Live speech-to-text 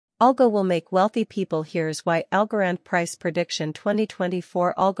Algo will make wealthy people. Here's why. Algorand price prediction.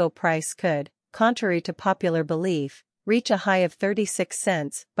 2024 Algo price could, contrary to popular belief, reach a high of 36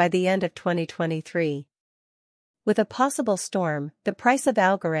 cents by the end of 2023. With a possible storm, the price of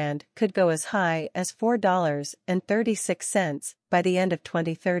Algorand could go as high as $4.36 by the end of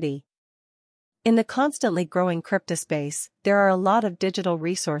 2030. In the constantly growing crypto space, there are a lot of digital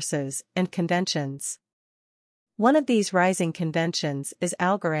resources and conventions. One of these rising conventions is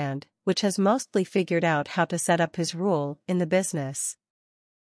Algorand, which has mostly figured out how to set up his rule in the business.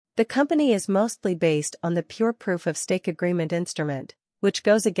 The company is mostly based on the pure proof of stake agreement instrument, which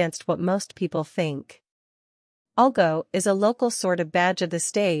goes against what most people think. Algo is a local sort of badge of the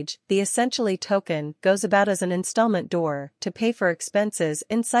stage. The essentially token goes about as an installment door to pay for expenses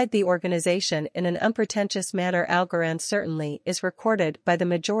inside the organization in an unpretentious manner. Algorand certainly is recorded by the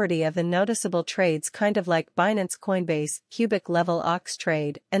majority of the noticeable trades, kind of like Binance, Coinbase, cubic level ox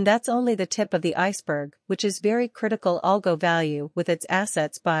trade, and that's only the tip of the iceberg, which is very critical. Algo value with its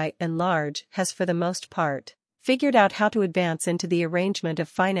assets by and large has for the most part figured out how to advance into the arrangement of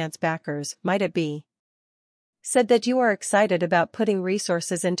finance backers. Might it be said that you are excited about putting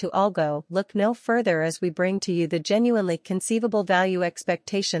resources into Algo? Look no further as we bring to you the genuinely conceivable value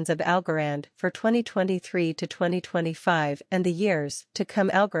expectations of Algorand for 2023 to 2025 and the years to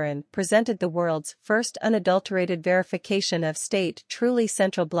come. Algorand presented the world's first unadulterated verification of state truly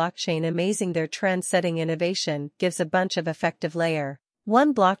central blockchain. Amazing. Their trend-setting innovation gives a bunch of effective layer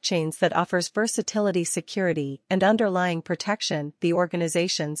 1 blockchains that offers versatility, security, and underlying protection. The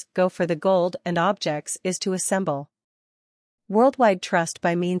organization's go for the gold and objects is to assemble worldwide trust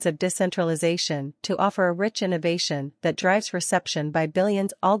by means of decentralization to offer a rich innovation that drives reception by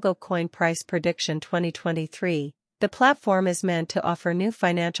billions. Algo coin price prediction. 2023, the platform is meant to offer new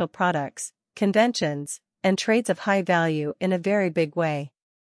financial products, conventions, and trades of high value in a very big way.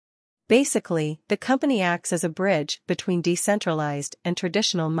 Basically, the company acts as a bridge between decentralized and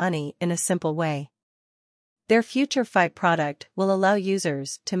traditional money in a simple way. Their Future Fi product will allow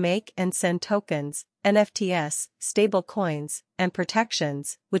users to make and send tokens, NFTs, stable coins, and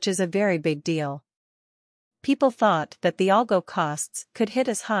protections, which is a very big deal. People thought that the Algo costs could hit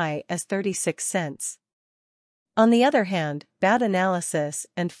as high as 36 cents. On the other hand, bad analysis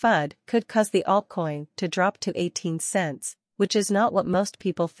and FUD could cause the altcoin to drop to 18 cents. Which is not what most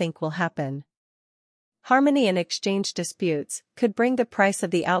people think will happen. Harmony and exchange disputes could bring the price of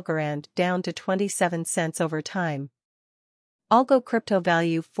the Algorand down to 27 cents over time. Algo crypto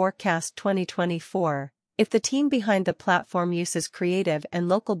value forecast. 2024, if the team behind the platform uses creative and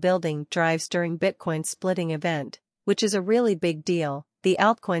local building drives during Bitcoin splitting event, which is a really big deal, the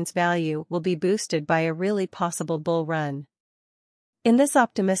altcoin's value will be boosted by a really possible bull run. In this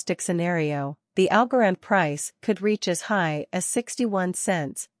optimistic scenario, the Algorand price could reach as high as 61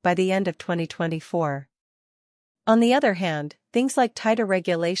 cents by the end of 2024. On the other hand, things like tighter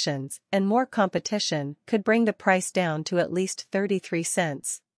regulations and more competition could bring the price down to at least 33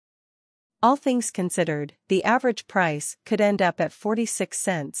 cents. All things considered, the average price could end up at 46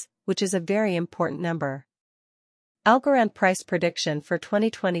 cents, which is a very important number. Algorand price prediction for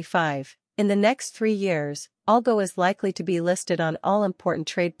 2025. In the next 3 years, Algo is likely to be listed on all important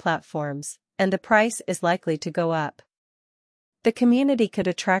trade platforms, and the price is likely to go up. The community could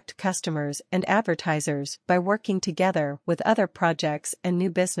attract customers and advertisers by working together with other projects and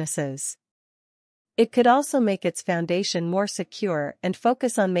new businesses. It could also make its foundation more secure and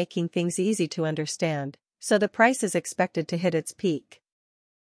focus on making things easy to understand, so the price is expected to hit its peak.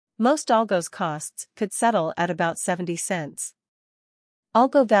 Most Algo's costs could settle at about 70 cents.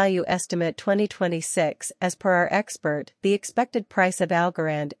 Algo value estimate 2026. As per our expert, the expected price of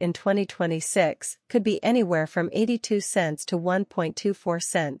Algorand in 2026 could be anywhere from 82 cents to 1.24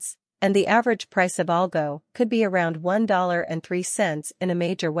 cents, and the average price of Algo could be around $1.03 in a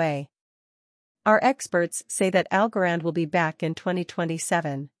major way. Our experts say that Algorand will be back in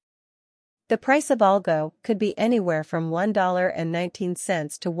 2027. The price of Algo could be anywhere from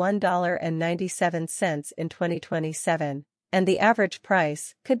 $1.19 to $1.97 in 2027. And the average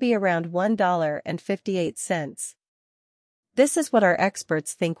price could be around $1.58. This is what our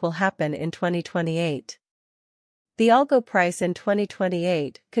experts think will happen in 2028. The Algo price in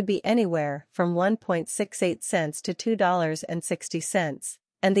 2028 could be anywhere from 1.68 cents to $2.60,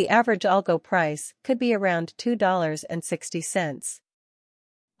 and the average Algo price could be around $2.60.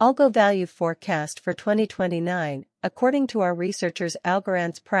 Algo value forecast for 2029. According to our researchers,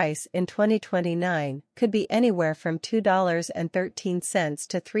 Algorand's price in 2029 could be anywhere from $2.13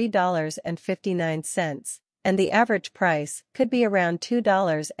 to $3.59, and the average price could be around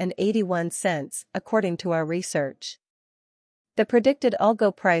 $2.81, according to our research. The predicted Algo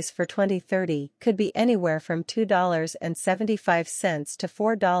price for 2030 could be anywhere from $2.75 to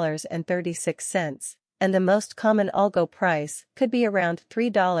 $4.36, and the most common Algo price could be around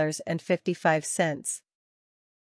 $3.55.